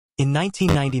In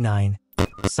 1999,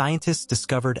 scientists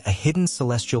discovered a hidden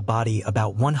celestial body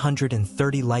about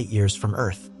 130 light-years from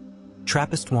Earth,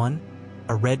 TRAPPIST-1,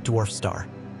 a red dwarf star.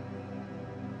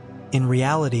 In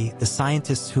reality, the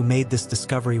scientists who made this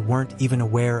discovery weren't even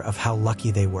aware of how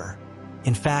lucky they were.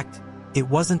 In fact, it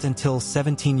wasn't until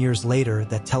 17 years later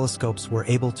that telescopes were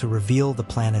able to reveal the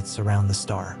planets around the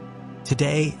star.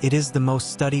 Today, it is the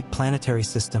most studied planetary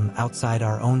system outside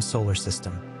our own solar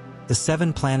system. The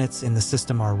 7 planets in the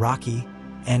system are rocky,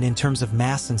 and in terms of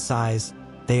mass and size,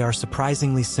 they are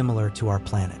surprisingly similar to our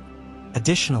planet.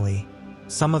 Additionally,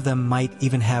 some of them might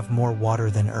even have more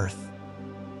water than Earth.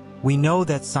 We know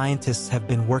that scientists have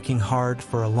been working hard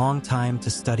for a long time to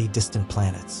study distant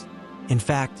planets. In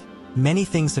fact, many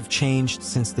things have changed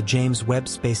since the James Webb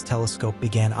Space Telescope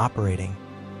began operating,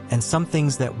 and some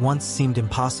things that once seemed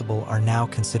impossible are now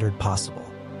considered possible.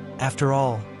 After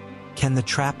all, can the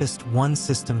TRAPPIST-1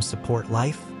 system support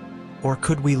life? Or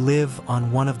could we live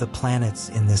on one of the planets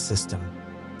in this system?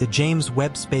 The James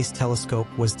Webb Space Telescope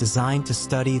was designed to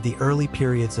study the early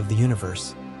periods of the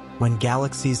universe, when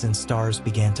galaxies and stars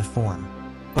began to form.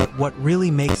 But what really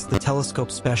makes the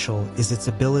telescope special is its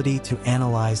ability to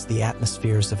analyze the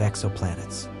atmospheres of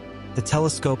exoplanets. The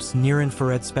telescope's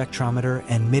near-infrared spectrometer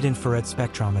and mid-infrared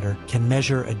spectrometer can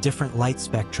measure a different light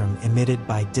spectrum emitted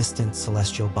by distant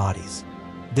celestial bodies.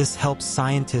 This helps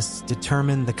scientists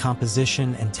determine the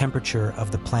composition and temperature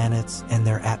of the planets and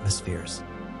their atmospheres.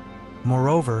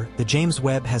 Moreover, the James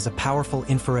Webb has a powerful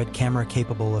infrared camera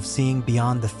capable of seeing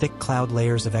beyond the thick cloud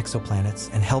layers of exoplanets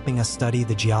and helping us study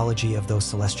the geology of those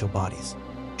celestial bodies.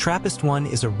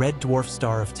 TRAPPIST-1 is a red dwarf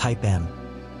star of type M,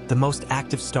 the most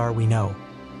active star we know,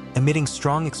 emitting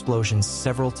strong explosions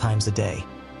several times a day.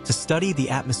 To study the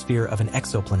atmosphere of an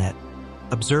exoplanet,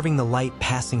 observing the light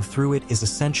passing through it is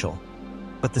essential,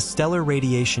 but the stellar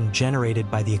radiation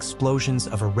generated by the explosions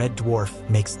of a red dwarf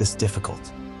makes this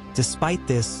difficult. Despite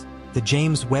this, the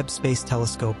James Webb Space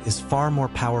Telescope is far more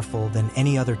powerful than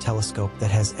any other telescope that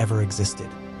has ever existed.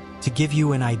 To give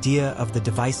you an idea of the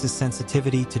device's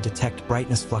sensitivity to detect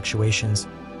brightness fluctuations,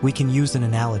 we can use an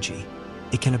analogy.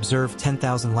 It can observe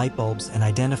 10,000 light bulbs and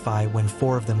identify when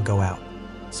 4 of them go out.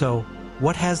 So,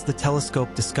 what has the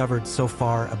telescope discovered so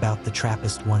far about the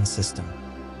TRAPPIST-1 system?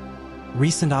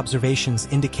 Recent observations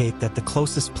indicate that the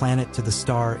closest planet to the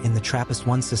star in the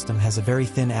TRAPPIST-1 system has a very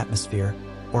thin atmosphere,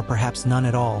 or perhaps none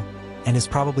at all, and is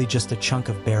probably just a chunk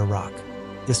of bare rock.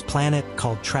 This planet,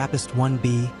 called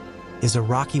TRAPPIST-1b, is a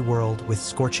rocky world with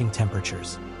scorching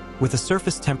temperatures. With a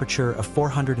surface temperature of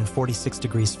 446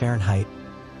 degrees Fahrenheit,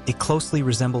 it closely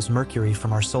resembles Mercury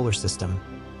from our solar system,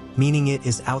 meaning it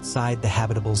is outside the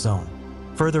habitable zone.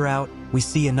 Further out, we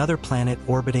see another planet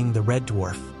orbiting the red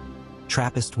dwarf,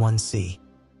 TRAPPIST-1c.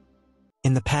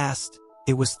 In the past,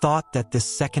 it was thought that this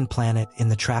second planet in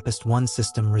the TRAPPIST-1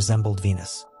 system resembled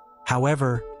Venus.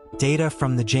 However, data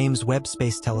from the James Webb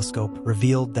Space Telescope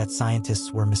revealed that scientists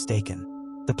were mistaken.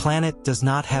 The planet does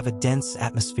not have a dense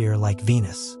atmosphere like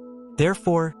Venus.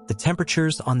 Therefore, the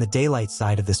temperatures on the daylight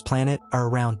side of this planet are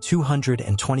around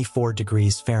 224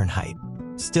 degrees Fahrenheit.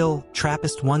 Still,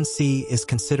 TRAPPIST-1c is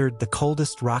considered the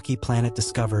coldest rocky planet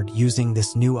discovered using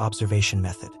this new observation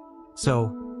method.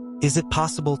 So, is it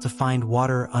possible to find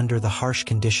water under the harsh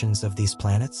conditions of these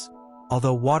planets?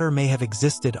 Although water may have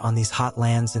existed on these hot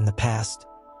lands in the past,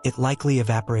 it likely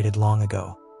evaporated long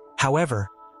ago. However,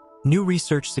 new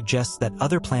research suggests that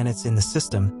other planets in the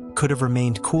system could have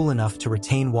remained cool enough to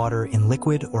retain water in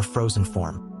liquid or frozen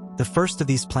form. The first of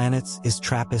these planets is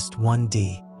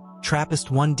TRAPPIST-1d.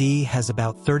 TRAPPIST-1d has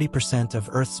about 30% of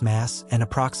Earth's mass and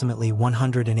approximately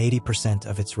 180%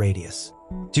 of its radius.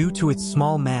 Due to its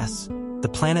small mass, the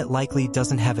planet likely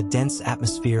doesn't have a dense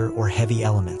atmosphere or heavy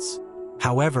elements.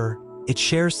 However, it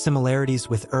shares similarities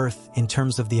with Earth in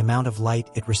terms of the amount of light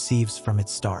it receives from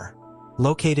its star.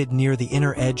 Located near the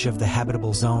inner edge of the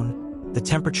habitable zone, the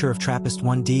temperature of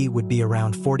TRAPPIST-1d would be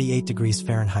around 48 degrees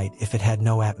Fahrenheit if it had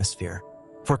no atmosphere.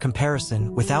 For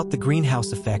comparison, without the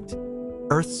greenhouse effect,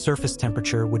 Earth's surface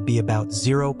temperature would be about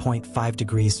 0.5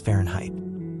 degrees Fahrenheit.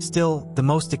 Still, the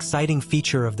most exciting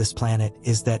feature of this planet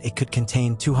is that it could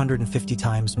contain 250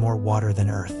 times more water than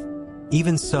Earth.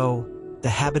 Even so, the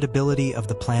habitability of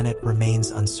the planet remains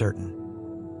uncertain.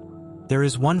 There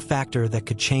is one factor that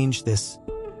could change this: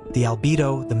 the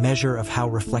albedo, the measure of how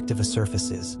reflective a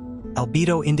surface is.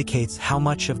 Albedo indicates how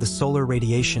much of the solar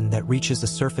radiation that reaches a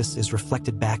surface is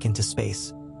reflected back into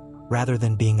space, rather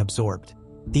than being absorbed.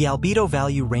 The albedo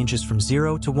value ranges from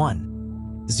 0 to 1.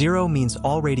 0 means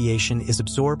all radiation is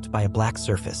absorbed by a black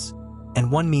surface,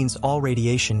 and 1 means all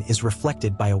radiation is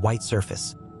reflected by a white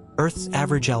surface. Earth's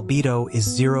average albedo is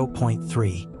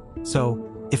 0.3.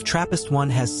 So, If TRAPPIST-1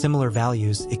 has similar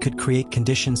values, it could create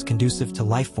conditions conducive to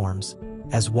life forms,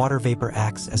 as water vapor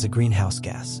acts as a greenhouse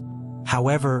gas.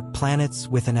 However, planets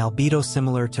with an albedo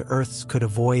similar to Earth's could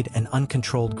avoid an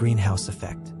uncontrolled greenhouse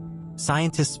effect.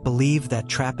 Scientists believe that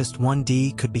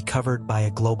TRAPPIST-1d could be covered by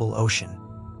a global ocean.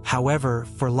 However,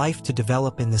 for life to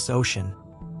develop in this ocean,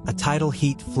 a tidal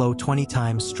heat flow 20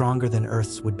 times stronger than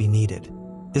Earth's would be needed.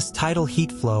 This tidal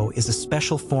heat flow is a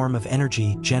special form of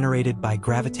energy generated by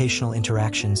gravitational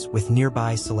interactions with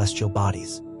nearby celestial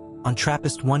bodies. On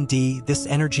TRAPPIST-1d, this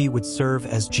energy would serve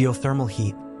as geothermal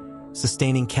heat,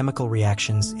 sustaining chemical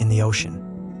reactions in the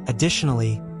ocean.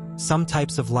 Additionally, some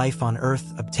types of life on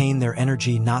Earth obtain their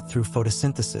energy not through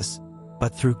photosynthesis,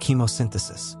 but through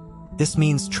chemosynthesis. This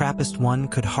means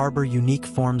TRAPPIST-1 could harbor unique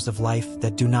forms of life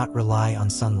that do not rely on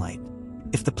sunlight.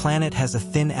 If the planet has a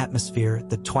thin atmosphere,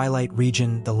 the twilight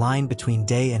region, the line between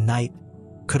day and night,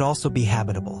 could also be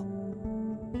habitable.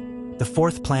 The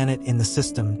fourth planet in the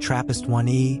system,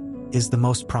 TRAPPIST-1e, is the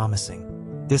most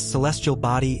promising. This celestial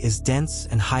body is dense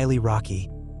and highly rocky,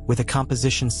 with a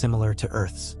composition similar to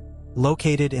Earth's.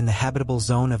 Located in the habitable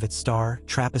zone of its star,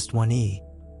 TRAPPIST-1e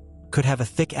could have a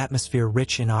thick atmosphere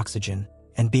rich in oxygen,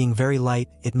 and being very light,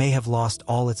 it may have lost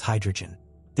all its hydrogen.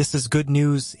 This is good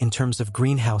news in terms of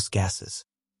greenhouse gases.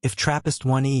 If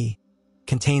TRAPPIST-1e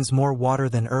contains more water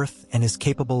than Earth and is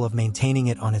capable of maintaining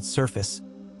it on its surface,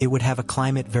 it would have a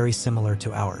climate very similar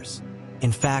to ours.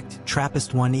 In fact,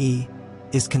 TRAPPIST-1e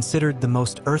is considered the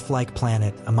most Earth-like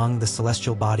planet among the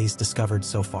celestial bodies discovered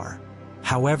so far.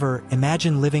 However,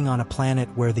 imagine living on a planet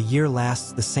where the year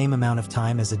lasts the same amount of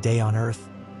time as a day on Earth,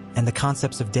 and the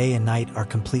concepts of day and night are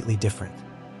completely different.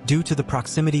 Due to the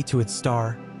proximity to its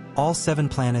star, all 7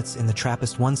 planets in the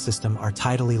TRAPPIST-1 system are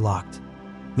tidally locked,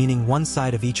 meaning one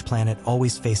side of each planet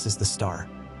always faces the star.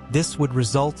 This would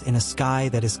result in a sky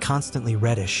that is constantly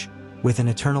reddish, with an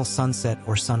eternal sunset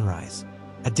or sunrise.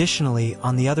 Additionally,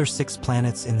 on the other 6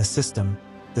 planets in the system,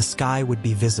 the sky would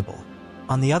be visible.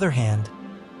 On the other hand,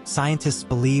 scientists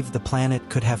believe the planet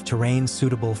could have terrain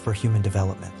suitable for human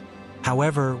development.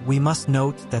 However, we must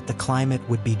note that the climate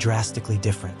would be drastically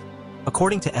different.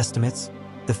 According to estimates,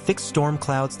 the thick storm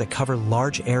clouds that cover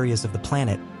large areas of the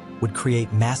planet would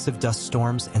create massive dust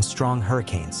storms and strong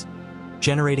hurricanes,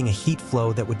 generating a heat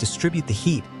flow that would distribute the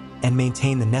heat and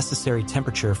maintain the necessary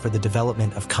temperature for the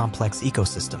development of complex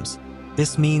ecosystems.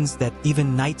 This means that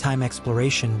even nighttime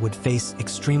exploration would face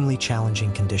extremely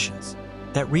challenging conditions.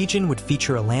 That region would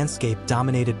feature a landscape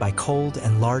dominated by cold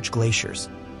and large glaciers,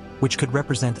 which could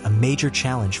represent a major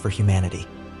challenge for humanity.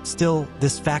 Still,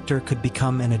 this factor could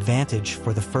become an advantage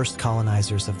for the first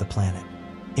colonizers of the planet.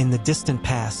 In the distant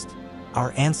past,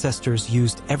 our ancestors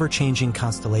used ever-changing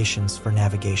constellations for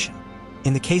navigation.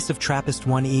 In the case of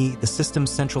TRAPPIST-1e, the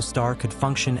system's central star could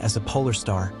function as a polar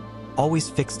star, always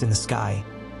fixed in the sky,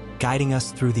 guiding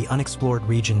us through the unexplored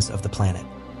regions of the planet.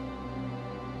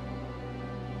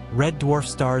 Red dwarf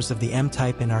stars of the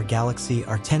M-type in our galaxy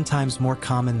are 10 times more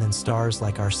common than stars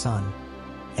like our Sun,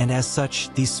 and as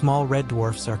such, these small red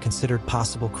dwarfs are considered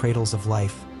possible cradles of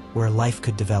life, where life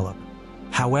could develop.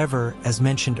 However, as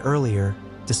mentioned earlier,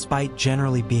 despite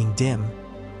generally being dim,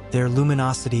 their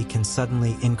luminosity can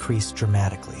suddenly increase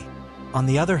dramatically. On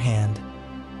the other hand,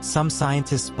 some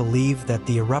scientists believe that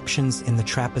the eruptions in the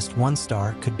TRAPPIST-1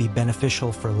 star could be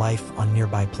beneficial for life on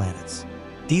nearby planets.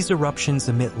 These eruptions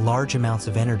emit large amounts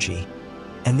of energy,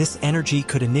 and this energy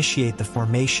could initiate the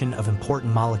formation of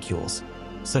important molecules,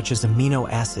 such as amino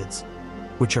acids,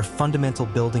 which are fundamental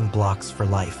building blocks for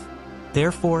life.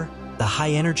 Therefore, the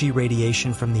high-energy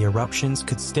radiation from the eruptions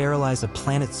could sterilize a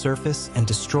planet's surface and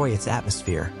destroy its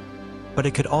atmosphere, but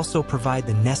it could also provide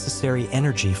the necessary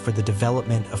energy for the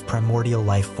development of primordial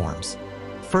life forms.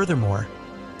 Furthermore,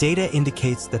 data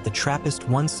indicates that the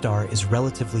TRAPPIST-1 star is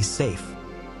relatively safe,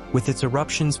 with its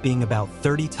eruptions being about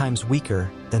 30 times weaker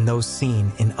than those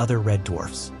seen in other red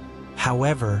dwarfs.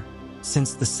 However,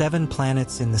 since the 7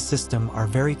 planets in the system are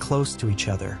very close to each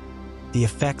other, the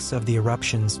effects of the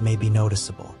eruptions may be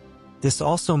noticeable. This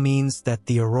also means that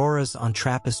the auroras on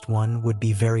TRAPPIST-1 would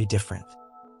be very different.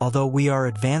 Although we are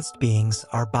advanced beings,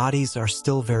 our bodies are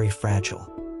still very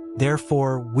fragile.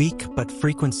 Therefore, weak but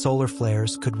frequent solar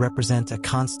flares could represent a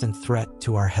constant threat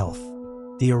to our health.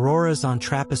 The auroras on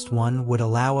TRAPPIST-1 would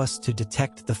allow us to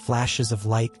detect the flashes of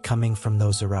light coming from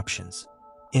those eruptions.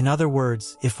 In other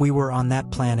words, if we were on that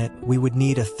planet, we would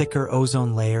need a thicker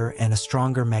ozone layer and a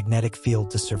stronger magnetic field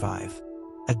to survive.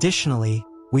 Additionally,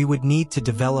 we would need to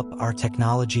develop our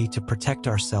technology to protect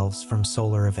ourselves from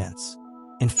solar events.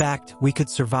 In fact, we could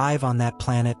survive on that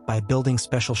planet by building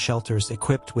special shelters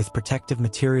equipped with protective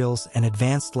materials and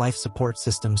advanced life support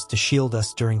systems to shield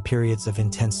us during periods of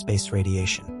intense space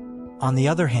radiation. On the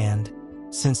other hand,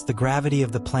 since the gravity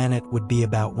of the planet would be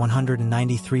about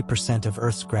 193% of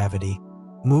Earth's gravity,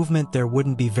 movement there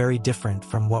wouldn't be very different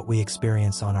from what we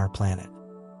experience on our planet.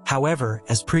 However,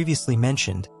 as previously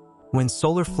mentioned, when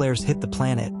solar flares hit the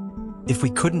planet, if we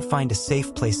couldn't find a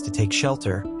safe place to take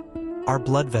shelter, our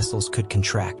blood vessels could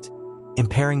contract,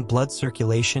 impairing blood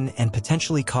circulation and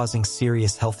potentially causing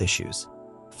serious health issues.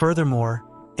 Furthermore,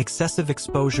 excessive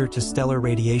exposure to stellar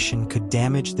radiation could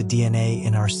damage the DNA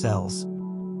in our cells,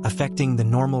 affecting the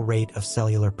normal rate of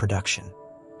cellular production.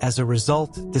 As a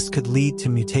result, this could lead to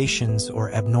mutations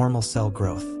or abnormal cell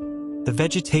growth. The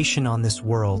vegetation on this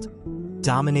world,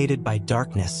 dominated by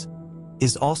darkness,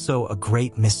 is also a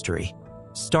great mystery.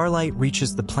 Starlight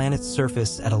reaches the planet's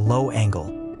surface at a low angle,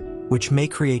 which may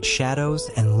create shadows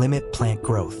and limit plant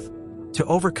growth. To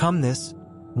overcome this,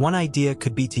 one idea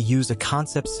could be to use a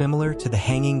concept similar to the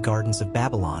Hanging Gardens of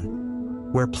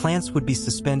Babylon, where plants would be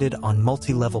suspended on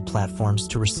multi-level platforms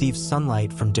to receive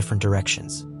sunlight from different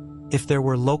directions. If there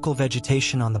were local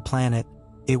vegetation on the planet,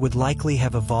 it would likely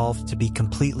have evolved to be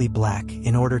completely black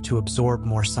in order to absorb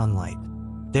more sunlight.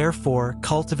 Therefore,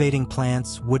 cultivating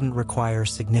plants wouldn't require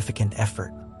significant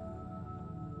effort.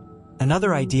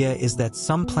 Another idea is that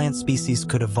some plant species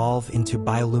could evolve into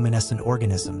bioluminescent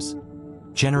organisms,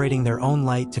 generating their own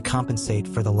light to compensate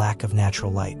for the lack of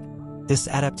natural light. This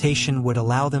adaptation would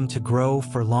allow them to grow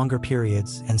for longer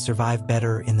periods and survive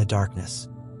better in the darkness.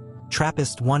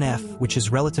 TRAPPIST-1F, which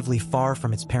is relatively far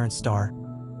from its parent star,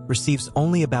 receives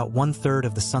only about 1/3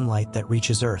 of the sunlight that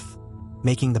reaches Earth,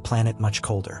 making the planet much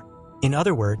colder. In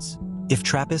other words, if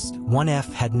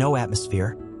TRAPPIST-1F had no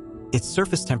atmosphere, its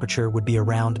surface temperature would be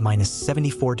around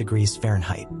 -74 degrees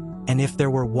Fahrenheit. And if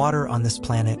there were water on this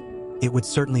planet, it would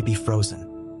certainly be frozen.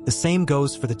 The same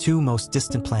goes for the two most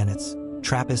distant planets,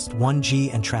 TRAPPIST-1G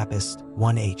and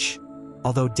TRAPPIST-1H.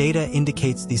 Although data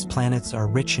indicates these planets are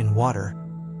rich in water,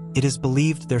 it is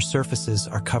believed their surfaces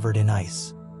are covered in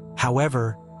ice.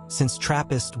 However, since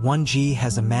TRAPPIST-1G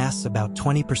has a mass about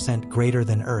 20% greater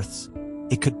than Earth's,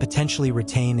 it could potentially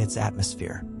retain its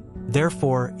atmosphere.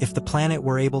 Therefore, if the planet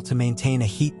were able to maintain a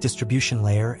heat distribution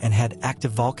layer and had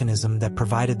active volcanism that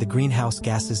provided the greenhouse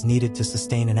gases needed to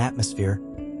sustain an atmosphere,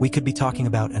 we could be talking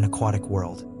about an aquatic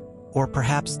world. Or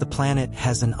perhaps the planet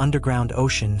has an underground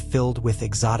ocean filled with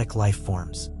exotic life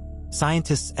forms.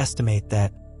 Scientists estimate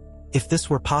that, if this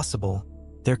were possible,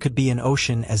 there could be an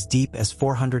ocean as deep as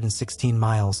 416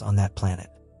 miles on that planet.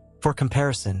 For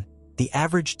comparison, the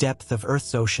average depth of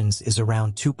Earth's oceans is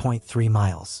around 2.3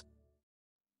 miles.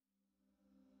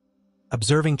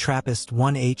 Observing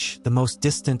TRAPPIST-1H, the most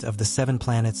distant of the 7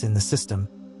 planets in the system,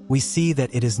 we see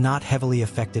that it is not heavily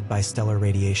affected by stellar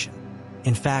radiation.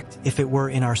 In fact, if it were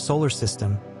in our solar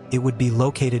system, it would be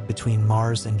located between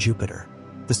Mars and Jupiter.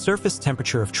 The surface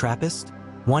temperature of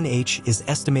TRAPPIST-1H is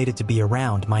estimated to be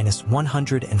around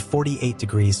 -148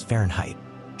 degrees Fahrenheit.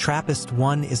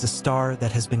 TRAPPIST-1 is a star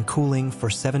that has been cooling for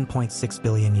 7.6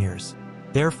 billion years.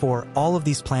 Therefore, all of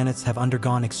these planets have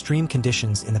undergone extreme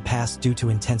conditions in the past due to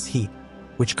intense heat,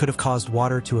 which could have caused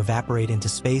water to evaporate into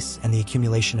space and the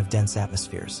accumulation of dense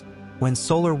atmospheres. When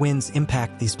solar winds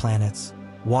impact these planets,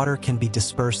 water can be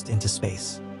dispersed into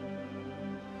space.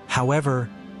 However,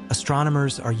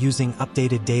 astronomers are using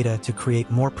updated data to create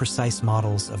more precise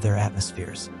models of their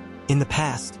atmospheres. In the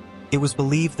past, it was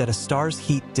believed that a star's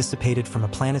heat dissipated from a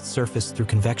planet's surface through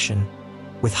convection,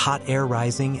 with hot air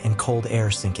rising and cold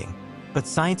air sinking. But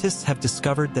scientists have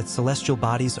discovered that celestial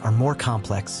bodies are more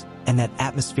complex and that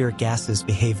atmospheric gases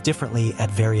behave differently at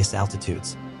various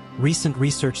altitudes. Recent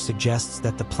research suggests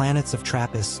that the planets of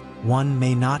TRAPPIST-1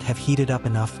 may not have heated up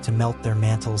enough to melt their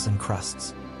mantles and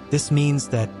crusts. This means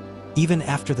that, even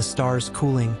after the star's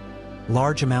cooling,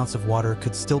 large amounts of water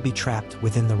could still be trapped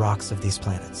within the rocks of these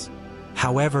planets.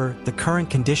 However, the current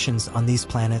conditions on these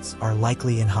planets are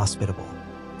likely inhospitable.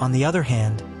 On the other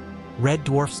hand, red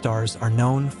dwarf stars are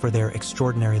known for their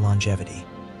extraordinary longevity.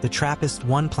 The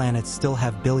TRAPPIST-1 planets still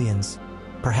have billions,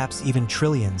 perhaps even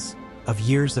trillions, of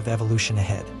years of evolution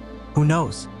ahead. Who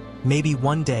knows? Maybe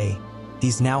one day,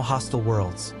 these now hostile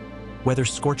worlds, whether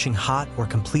scorching hot or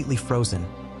completely frozen,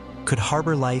 could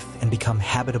harbor life and become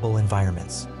habitable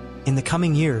environments. In the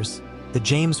coming years, the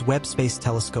James Webb Space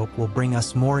Telescope will bring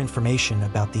us more information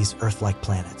about these Earth-like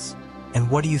planets. And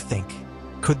what do you think?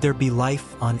 Could there be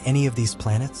life on any of these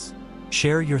planets?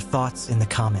 Share your thoughts in the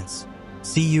comments.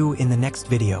 See you in the next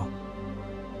video.